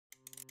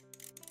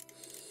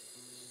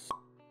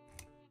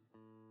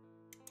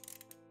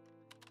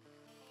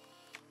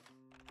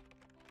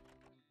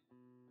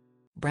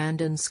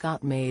Brandon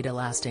Scott made a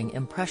lasting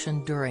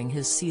impression during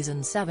his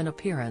Season 7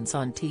 appearance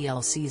on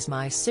TLC's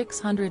My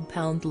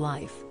 600-Pound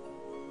Life.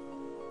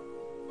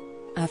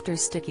 After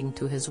sticking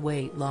to his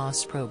weight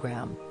loss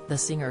program, the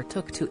singer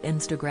took to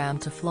Instagram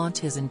to flaunt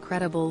his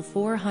incredible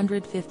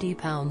 450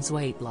 pounds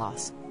weight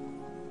loss.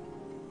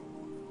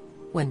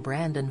 When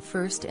Brandon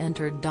first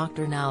entered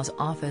Dr. Now's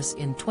office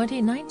in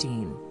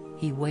 2019,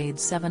 he weighed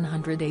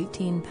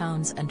 718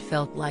 pounds and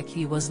felt like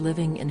he was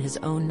living in his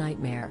own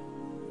nightmare.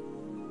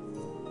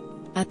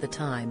 At the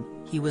time,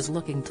 he was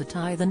looking to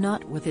tie the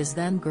knot with his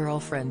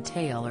then-girlfriend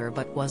Taylor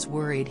but was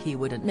worried he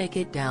wouldn't make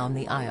it down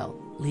the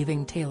aisle,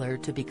 leaving Taylor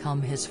to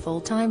become his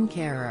full-time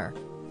carer.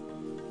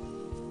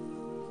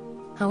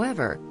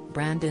 However,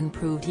 Brandon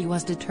proved he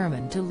was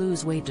determined to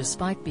lose weight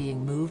despite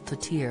being moved to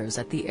tears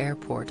at the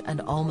airport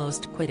and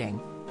almost quitting.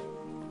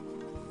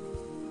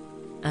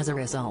 As a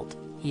result,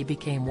 he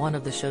became one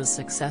of the show's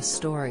success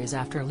stories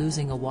after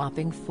losing a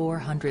whopping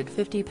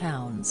 450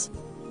 pounds.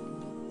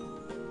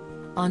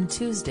 On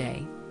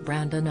Tuesday,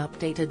 Brandon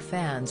updated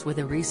fans with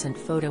a recent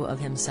photo of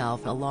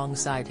himself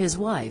alongside his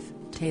wife,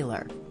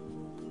 Taylor.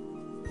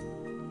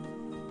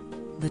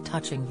 The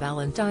touching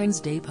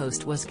Valentine's Day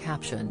post was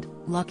captioned,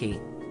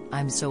 "Lucky.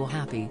 I'm so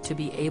happy to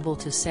be able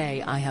to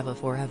say I have a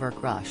forever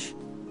crush.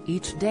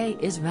 Each day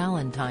is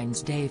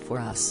Valentine's Day for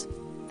us.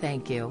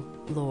 Thank you,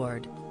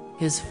 Lord."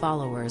 His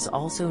followers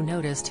also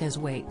noticed his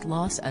weight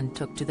loss and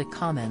took to the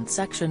comment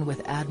section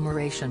with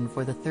admiration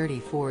for the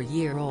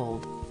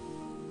 34-year-old.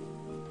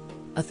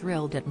 A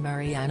thrilled at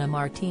Mariana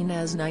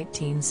Martinez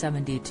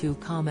 1972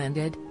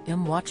 commented,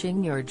 "I'm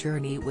watching your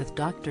journey with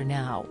Dr.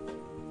 Now.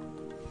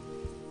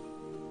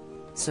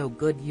 So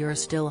good you're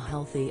still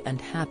healthy and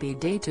happy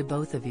day to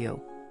both of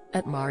you."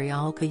 At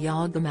Marialka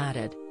Yagam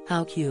added,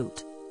 "How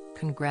cute.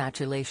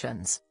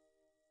 Congratulations."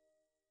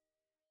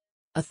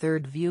 A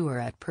third viewer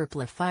at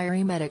Purple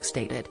Fiery Medic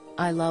stated,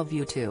 "I love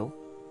you too.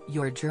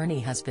 Your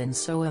journey has been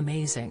so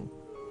amazing."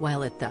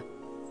 While at the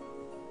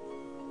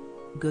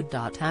Good.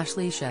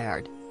 Ashley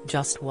shared,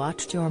 "Just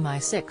watched your My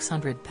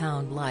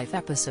 600-Pound Life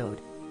episode.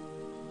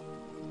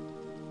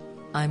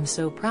 I'm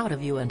so proud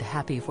of you and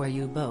happy for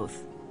you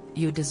both.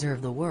 You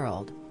deserve the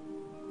world."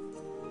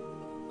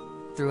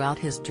 Throughout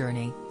his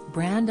journey,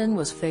 Brandon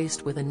was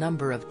faced with a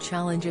number of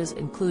challenges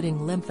including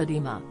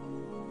lymphedema.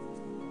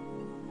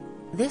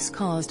 This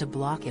caused a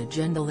blockage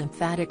in the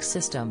lymphatic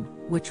system,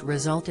 which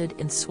resulted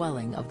in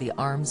swelling of the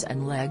arms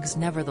and legs.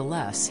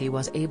 Nevertheless, he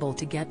was able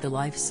to get the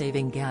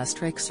life-saving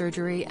gastric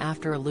surgery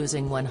after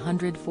losing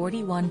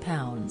 141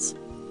 pounds.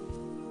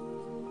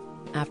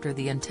 After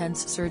the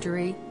intense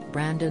surgery,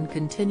 Brandon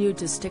continued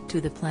to stick to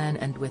the plan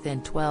and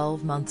within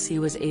 12 months he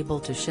was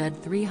able to shed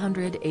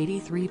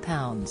 383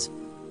 pounds.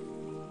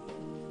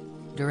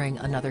 During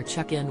another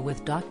check-in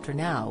with Dr.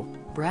 Now,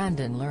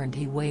 Brandon learned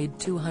he weighed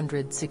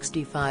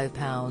 265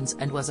 pounds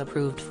and was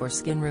approved for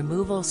skin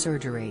removal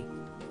surgery.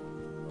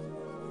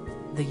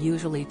 The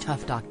usually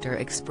tough doctor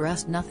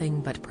expressed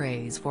nothing but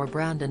praise for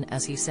Brandon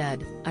as he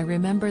said, "I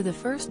remember the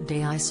first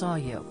day I saw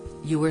you,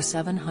 you were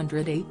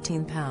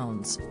 718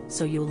 pounds,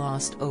 so you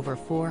lost over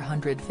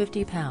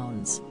 450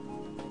 pounds.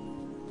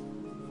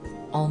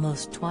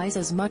 Almost twice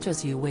as much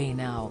as you weigh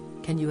now,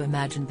 can you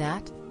imagine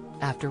that?"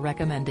 After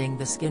recommending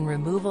the skin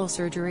removal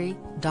surgery,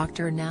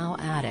 Dr. Now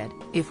added,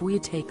 "If we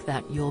take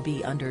that you'll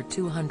be under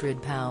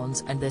 200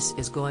 pounds and this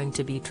is going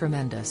to be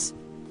tremendous."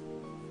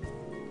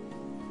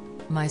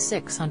 My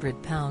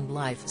 600-Pound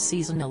Life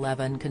Season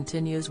 11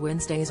 continues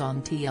Wednesdays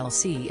on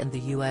TLC in the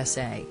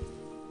USA.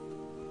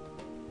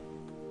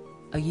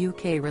 A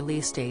UK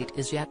release date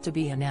is yet to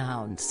be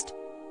announced.